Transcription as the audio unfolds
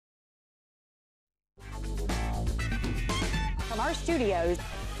From our studios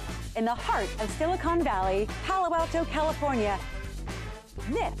in the heart of Silicon Valley, Palo Alto, California,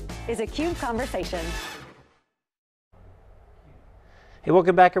 this is a CUBE Conversation. Hey,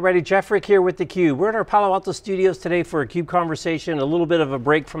 welcome back everybody. Jeff Frick here with theCUBE. We're in our Palo Alto studios today for a CUBE Conversation, a little bit of a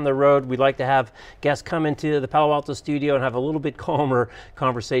break from the road. We'd like to have guests come into the Palo Alto studio and have a little bit calmer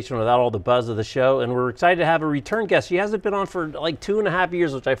conversation without all the buzz of the show. And we're excited to have a return guest. She hasn't been on for like 2.5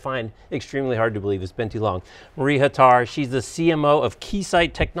 years, which I find extremely hard to believe. It's been too long. Marie Hattar, she's the CMO of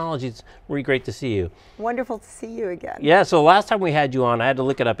Keysight Technologies. Marie, great to see you. Wonderful to see you again. Yeah, so last time we had you on, I had to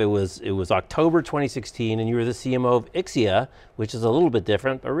look it up. It was October 2016, and you were the CMO of Ixia, which is a little bit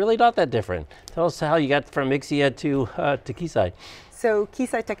different, but really not that different. Tell us how you got from Ixia to Keysight. So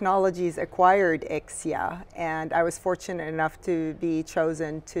Keysight Technologies acquired Ixia, and I was fortunate enough to be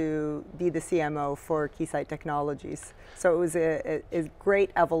chosen to be the CMO for Keysight Technologies. So it was a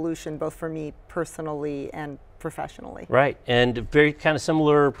great evolution, both for me personally and professionally. Right, and very kind of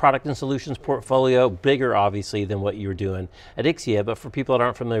similar product and solutions portfolio, bigger obviously than what you were doing at Ixia, but for people that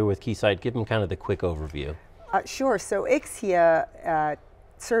aren't familiar with Keysight, give them kind of the quick overview. Sure, so Ixia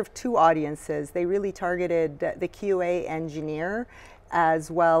served two audiences. They really targeted the QA engineer as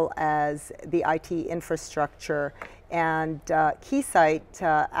well as the IT infrastructure. And Keysight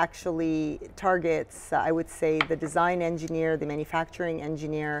actually targets, I would say, the design engineer, the manufacturing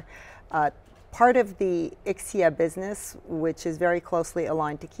engineer. Part of the Ixia business, which is very closely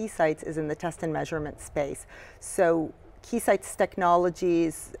aligned to Keysight's, is in the test and measurement space. So Keysight's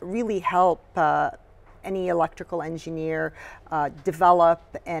technologies really help any electrical engineer develop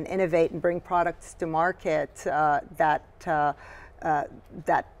and innovate and bring products to market that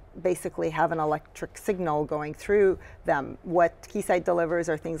basically have an electric signal going through them. What Keysight delivers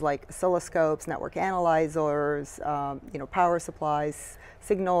are things like oscilloscopes, network analyzers, power supplies,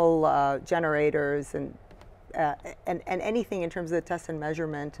 signal generators, and anything in terms of the test and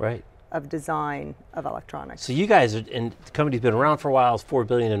measurement. Right. Of design of electronics. So you guys, and the company's been around for a while, it's $4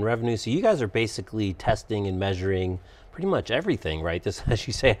 billion in revenue, so you guys are basically testing and measuring pretty much everything, right? This, as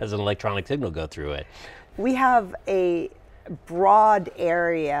you say, has an electronic signal go through it. We have a broad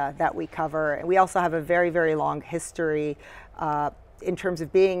area that we cover, and we also have a very, very long history in terms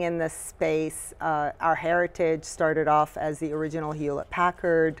of being in this space. Our heritage started off as the original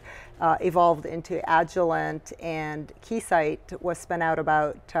Hewlett-Packard, evolved into Agilent, and Keysight was spun out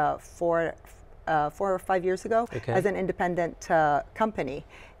about 4 or 5 years ago as an independent company.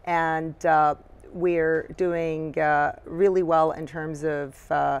 And we're doing really well in terms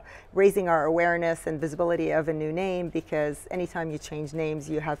of raising our awareness and visibility of a new name, because anytime you change names,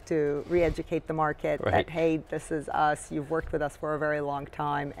 you have to re-educate the market that, hey, this is us, you've worked with us for a very long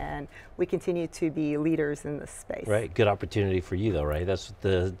time, and we continue to be leaders in this space. Right, good opportunity for you though, right? That's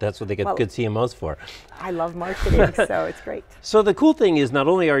what they get good CMOs for. I love marketing, so it's great. So the cool thing is, not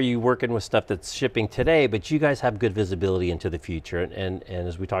only are you working with stuff that's shipping today, but you guys have good visibility into the future, and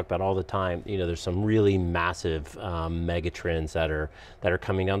as we talk about all the time, there's some really massive mega trends that are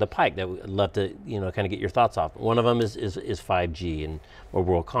coming down the pike that we'd love to kind of get your thoughts off. One of them is 5G, and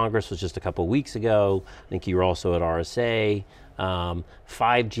World Congress was just a couple weeks ago. I think you were also at RSA.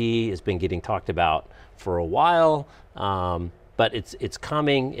 5G has been getting talked about for a while, but it's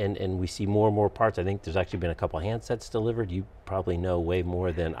coming, and we see more and more parts. I think there's actually been a couple of handsets delivered. You probably know way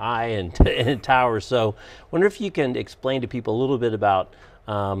more than I and towers. So I wonder if you can explain to people a little bit about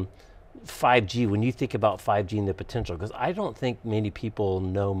 5G, when you think about 5G and the potential, because I don't think many people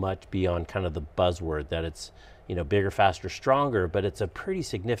know much beyond kind of the buzzword that it's bigger, faster, stronger, but it's a pretty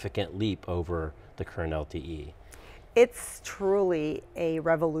significant leap over the current LTE. It's truly a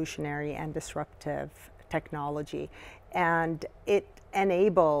revolutionary and disruptive technology, and it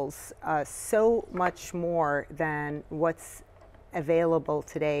enables so much more than what's available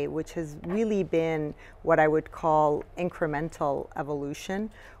today, which has really been what I would call incremental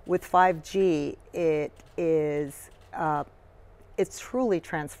evolution. With 5G, it's truly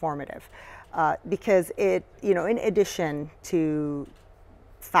transformative because it, in addition to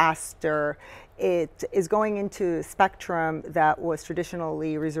faster, it is going into spectrum that was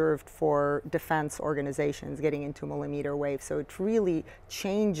traditionally reserved for defense organizations, getting into millimeter wave. So it really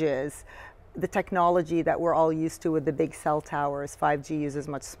changes the technology that we're all used to with the big cell towers. 5G uses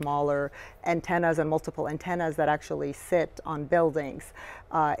much smaller antennas and multiple antennas that actually sit on buildings.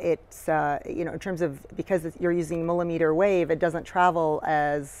 It's, in terms of, because you're using millimeter wave, it doesn't travel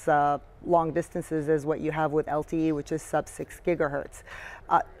as long distances as what you have with LTE, which is sub 6 gigahertz.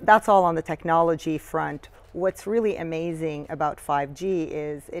 That's all on the technology front. what's really amazing about 5G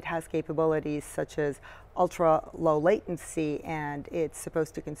is it has capabilities such as ultra low latency, and it's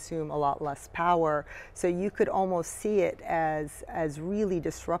supposed to consume a lot less power. So you could almost see it as really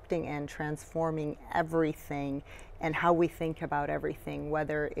disrupting and transforming everything and how we think about everything,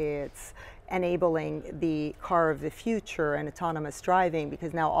 whether it's enabling the car of the future and autonomous driving,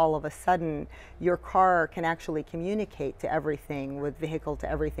 because now all of a sudden your car can actually communicate to everything with vehicle to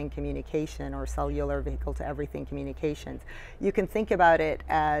everything communication or cellular vehicle to everything communications. You can think about it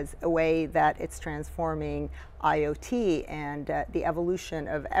as a way that it's transforming IoT and the evolution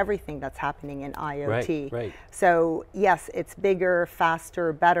of everything that's happening in IoT. Right. So yes, it's bigger,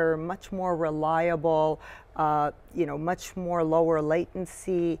 faster, better, much more reliable, much more lower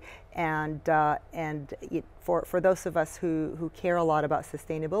latency, and for those of us who care a lot about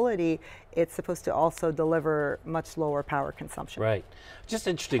sustainability, it's supposed to also deliver much lower power consumption. Right. Just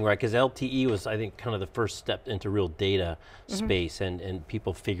interesting, right? Because LTE was, I think, kind of the first step into real data space, and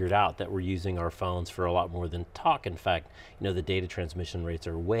people figured out that we're using our phones for a lot more than talk. In fact, the data transmission rates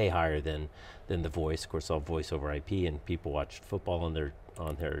are way higher than the voice. Of course, all voice over IP, and people watch football on their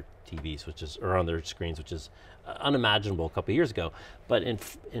TVs, or on their screens, which is unimaginable a couple of years ago. But in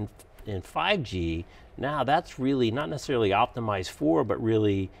 5G, now that's really not necessarily optimized for, but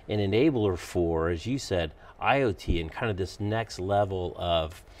really an enabler for, as you said, IoT and kind of this next level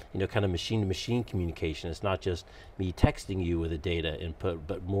of, kind of machine-to-machine communication. It's not just me texting you with a data input,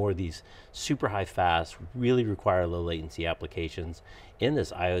 but more of these super high fast, really require low latency applications in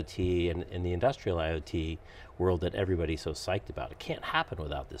this IoT and the industrial IoT world that everybody's so psyched about. It can't happen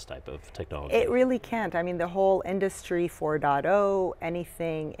without this type of technology. It really can't. I mean, the whole industry 4.0,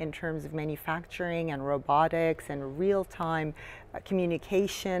 anything in terms of manufacturing and robotics and real-time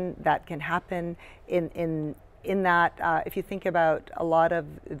communication that can happen in that, if you think about a lot of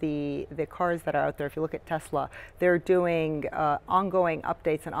the cars that are out there, if you look at Tesla, they're doing ongoing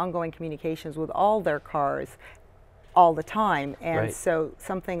updates and ongoing communications with all their cars all the time. And so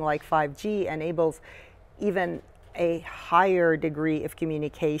something like 5G enables even a higher degree of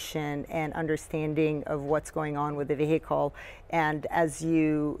communication and understanding of what's going on with the vehicle. And as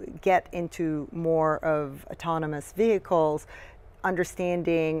you get into more of autonomous vehicles,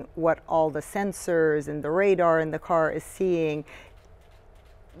 understanding what all the sensors and the radar in the car is seeing,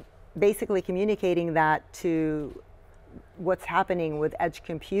 basically communicating that to what's happening with edge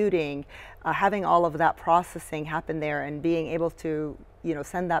computing, having all of that processing happen there and being able to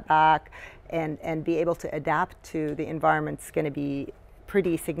send that back and be able to adapt to the environment's going to be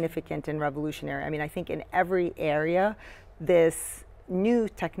pretty significant and revolutionary. I mean, I think in every area, this new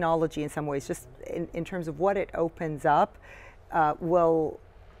technology in some ways, just in terms of what it opens up, will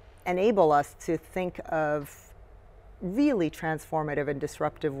enable us to think of really transformative and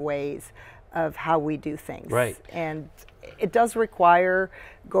disruptive ways of how we do things. Right. And it does require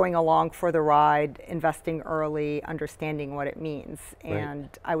going along for the ride, investing early, understanding what it means. And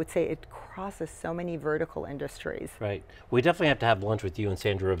I would say it crosses so many vertical industries. Right. We definitely have to have lunch with you and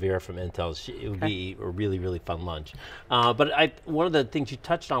Sandra Rivera from Intel. It would be a really, really fun lunch. But one of the things you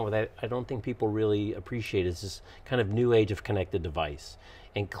touched on with I don't think people really appreciate is this kind of new age of connected device.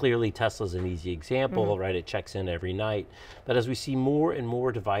 And clearly Tesla's an easy example, right? It checks in every night. But as we see more and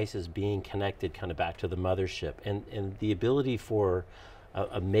more devices being connected kind of back to the mothership, and the ability for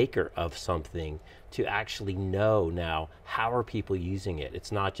a maker of something to actually know now how are people using it.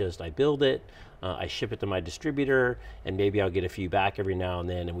 It's not just I build it, I ship it to my distributor, and maybe I'll get a few back every now and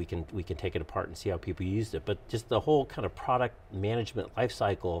then, and we can take it apart and see how people used it. But just the whole kind of product management life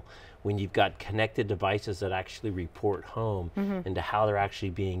cycle, when you've got connected devices that actually report home into how they're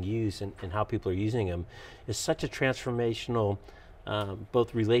actually being used and how people are using them, is such a transformational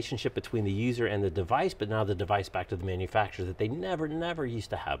both relationship between the user and the device, but now the device back to the manufacturer that they never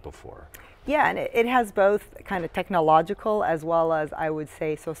used to have before. Yeah, and it has both kind of technological as well as, I would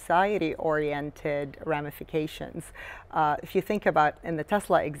say, society-oriented ramifications. If you think about, in the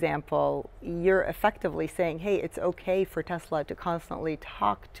Tesla example, you're effectively saying, hey, it's okay for Tesla to constantly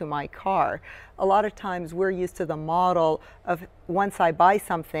talk to my car. A lot of times we're used to the model of once I buy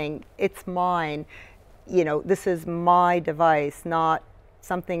something, it's mine. This is my device, not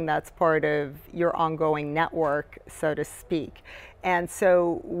something that's part of your ongoing network, so to speak. And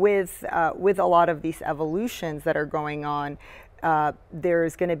so with a lot of these evolutions that are going on,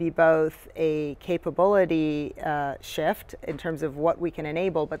 there's going to be both a capability shift in terms of what we can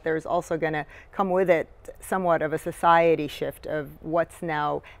enable, but there's also going to come with it somewhat of a society shift of what's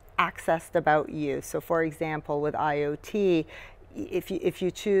now accessed about you. So for example, with IoT, if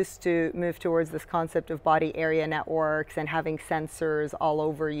you choose to move towards this concept of body area networks and having sensors all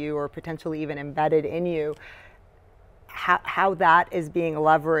over you or potentially even embedded in you, how that is being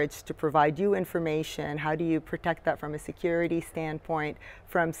leveraged to provide you information, how do you protect that from a security standpoint,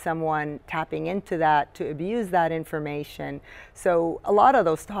 from someone tapping into that to abuse that information. So a lot of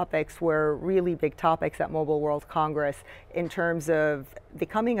those topics were really big topics at Mobile World Congress in terms of the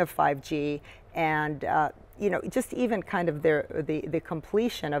coming of 5G and just even kind of the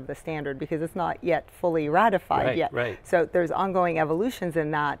completion of the standard, because it's not yet fully ratified yet. Right. So there's ongoing evolutions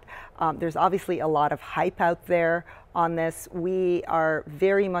in that. There's obviously a lot of hype out there on this. We are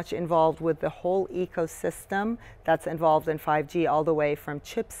very much involved with the whole ecosystem that's involved in 5G, all the way from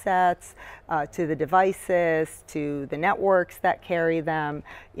chipsets to the devices, to the networks that carry them,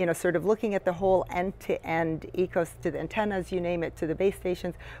 sort of looking at the whole end-to-end ecosystem, to the antennas, you name it, to the base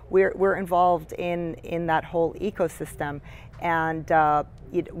stations. We're involved in that whole ecosystem. And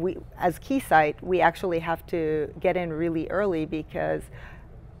we, as Keysight, we actually have to get in really early, because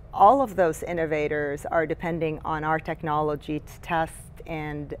all of those innovators are depending on our technology to test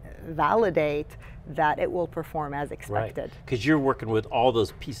and validate that it will perform as expected. Right, because you're working with all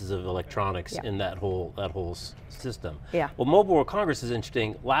those pieces of electronics in that whole system. Yeah. Well, Mobile World Congress is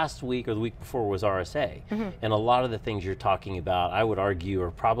interesting. Last week or the week before was RSA, and a lot of the things you're talking about, I would argue,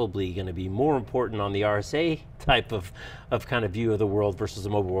 are probably going to be more important on the RSA type of kind of view of the world versus the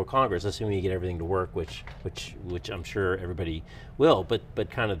Mobile World Congress, assuming you get everything to work, which I'm sure everybody will. But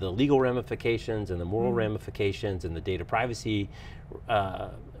kind of the legal ramifications and the moral ramifications and the data privacy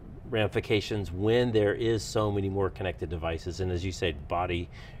ramifications when there is so many more connected devices. And as you said, body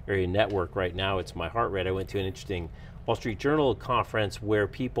area network, right now it's my heart rate. I went to an interesting Wall Street Journal conference where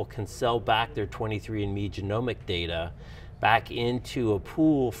people can sell back their 23andMe genomic data back into a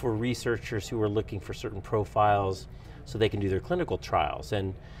pool for researchers who are looking for certain profiles so they can do their clinical trials.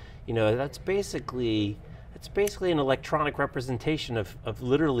 And that's basically an electronic representation of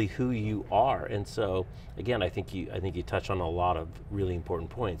literally who you are. And so again, I think you touch on a lot of really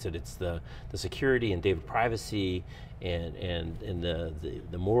important points, that it's the security and data privacy and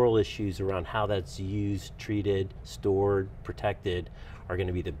the moral issues around how that's used, treated, stored, protected are going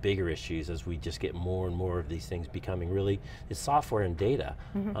to be the bigger issues as we just get more and more of these things becoming really it's software and data,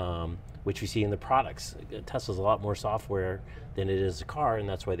 which we see in the products. Tesla's a lot more software than it is a car, and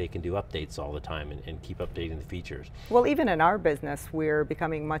that's why they can do updates all the time and keep updating the features. Well, even in our business, we're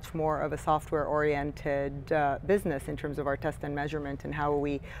becoming much more of a software-oriented business in terms of our test and measurement and how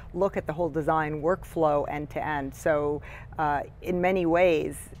we look at the whole design workflow end to end. So in many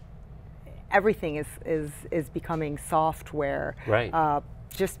ways, everything is becoming software. Right.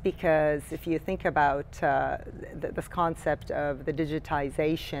 Just because if you think about this concept of the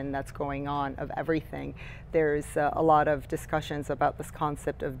digitization that's going on of everything, there's a lot of discussions about this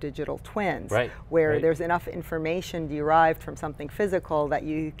concept of digital twins, where there's enough information derived from something physical that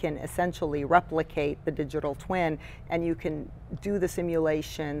you can essentially replicate the digital twin, and you can do the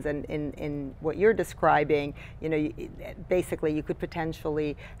simulations. And in what you're describing, basically you could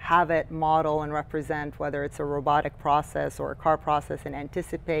potentially have it model and represent whether it's a robotic process or a car process, and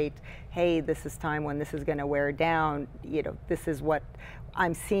anticipate, hey, this is time when this is going to wear down, this is what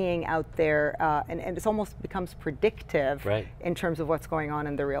I'm seeing out there, and it almost becomes predictive in terms of what's going on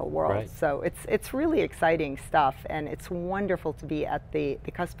in the real world. So it's really exciting stuff, and it's wonderful to be at the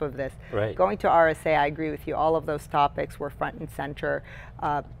cusp of this. Going to RSA, I agree with you, all of those topics were front and center.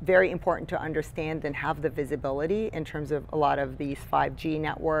 Very important to understand and have the visibility in terms of a lot of these 5G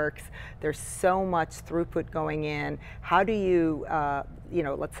networks. There's so much throughput going in. How do you,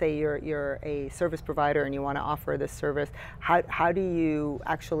 let's say you're a service provider and you want to offer this service, how do you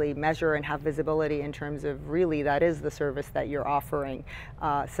actually measure and have visibility in terms of really that is the service that you're offering?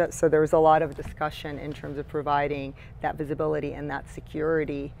 So there's a lot of discussion in terms of providing that visibility and that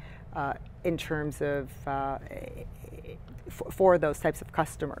security in terms of for those types of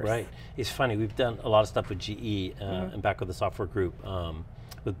customers. Right. It's funny, we've done a lot of stuff with GE and back with the software group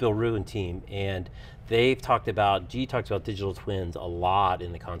with Bill Rue and team, and they've talked about, GE talks about digital twins a lot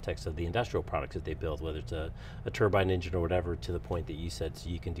in the context of the industrial products that they build, whether it's a turbine engine or whatever, to the point that you said, so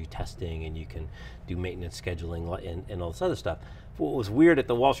you can do testing and you can do maintenance scheduling and all this other stuff. What was weird at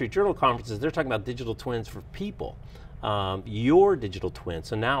the Wall Street Journal conferences, they're talking about digital twins for people. Your digital twin,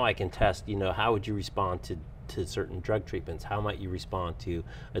 so now I can test, how would you respond to certain drug treatments? How might you respond to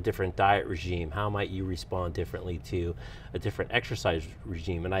a different diet regime? How might you respond differently to a different exercise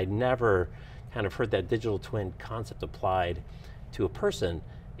regime? And I'd never kind of heard that digital twin concept applied to a person,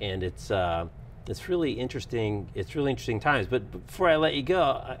 and it's It's really interesting. It's really interesting times. But before I let you go,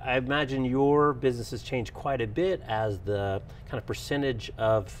 I imagine your business has changed quite a bit as the kind of percentage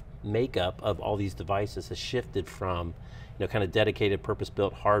of makeup of all these devices has shifted from, kind of dedicated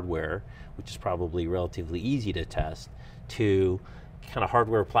purpose-built hardware, which is probably relatively easy to test, to kind of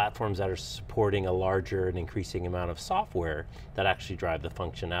hardware platforms that are supporting a larger and increasing amount of software that actually drive the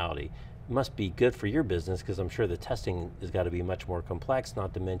functionality. Must be good for your business because I'm sure the testing has got to be much more complex,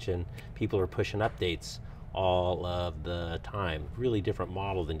 not to mention people are pushing updates all of the time. Really different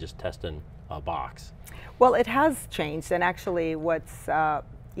model than just testing a box. Well, it has changed, and actually what's,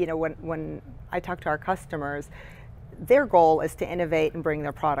 when I talk to our customers, their goal is to innovate and bring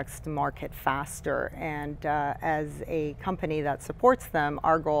their products to market faster, and as a company that supports them,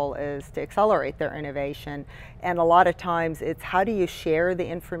 our goal is to accelerate their innovation. And a lot of times it's how do you share the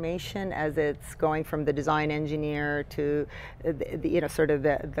information as it's going from the design engineer to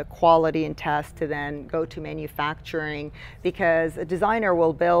the quality and test to then go to manufacturing, because a designer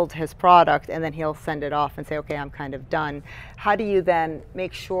will build his product and then he'll send it off and say, okay, I'm kind of done. How do you then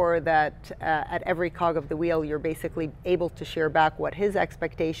make sure that at every cog of the wheel you're basically able to share back what his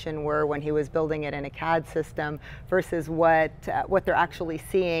expectation were when he was building it in a CAD system versus what they're actually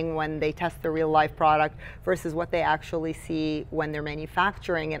seeing when they test the real life product versus what they actually see when they're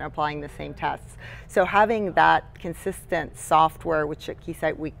manufacturing and applying the same tests. So having that consistent software, which at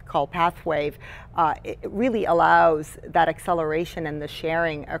Keysight we call Pathwave, it really allows that acceleration and the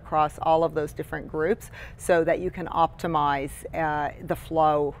sharing across all of those different groups so that you can optimize the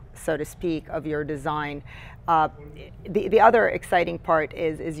flow, so to speak, of your design. The other exciting part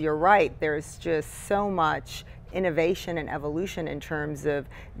is you're right, there's just so much innovation and evolution in terms of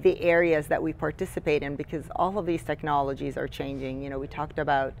the areas that we participate in, because all of these technologies are changing. We talked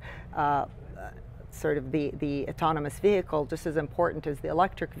about sort of the autonomous vehicle, just as important as the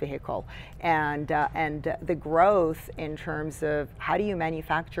electric vehicle, and the growth in terms of how do you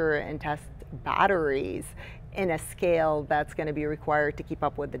manufacture and test batteries in a scale that's going to be required to keep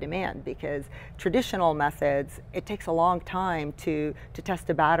up with the demand, because traditional methods, it takes a long time to test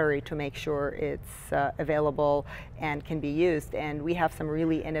a battery to make sure it's available and can be used. And we have some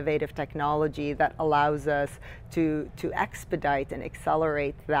really innovative technology that allows us to expedite and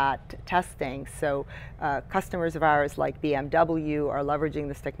accelerate that testing. So customers of ours like BMW are leveraging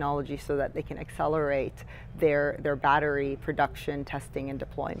this technology so that they can accelerate their battery production, testing, and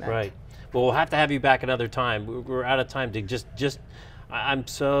deployment. Right. Well, we'll have to have you back another time. We're out of time to I'm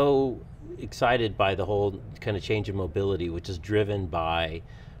so excited by the whole kind of change in mobility, which is driven by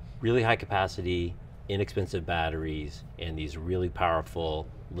really high capacity, inexpensive batteries, and these really powerful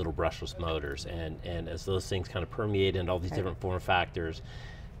little brushless motors. And as those things kind of permeate into all these different form factors,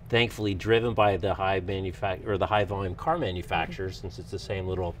 thankfully driven by the high volume car manufacturers, since it's the same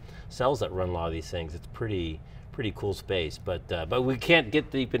little cells that run a lot of these things, it's pretty cool space, but we can't get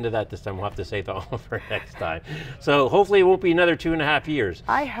deep into that this time. We'll have to save it all for next time. So hopefully it won't be another 2.5 years.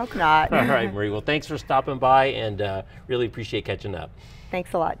 I hope not. All right, Marie, well thanks for stopping by, and really appreciate catching up.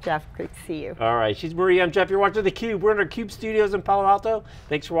 Thanks a lot, Jeff, great to see you. All right, she's Marie, I'm Jeff, you're watching theCUBE. We're in our CUBE studios in Palo Alto.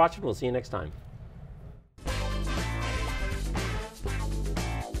 Thanks for watching, we'll see you next time.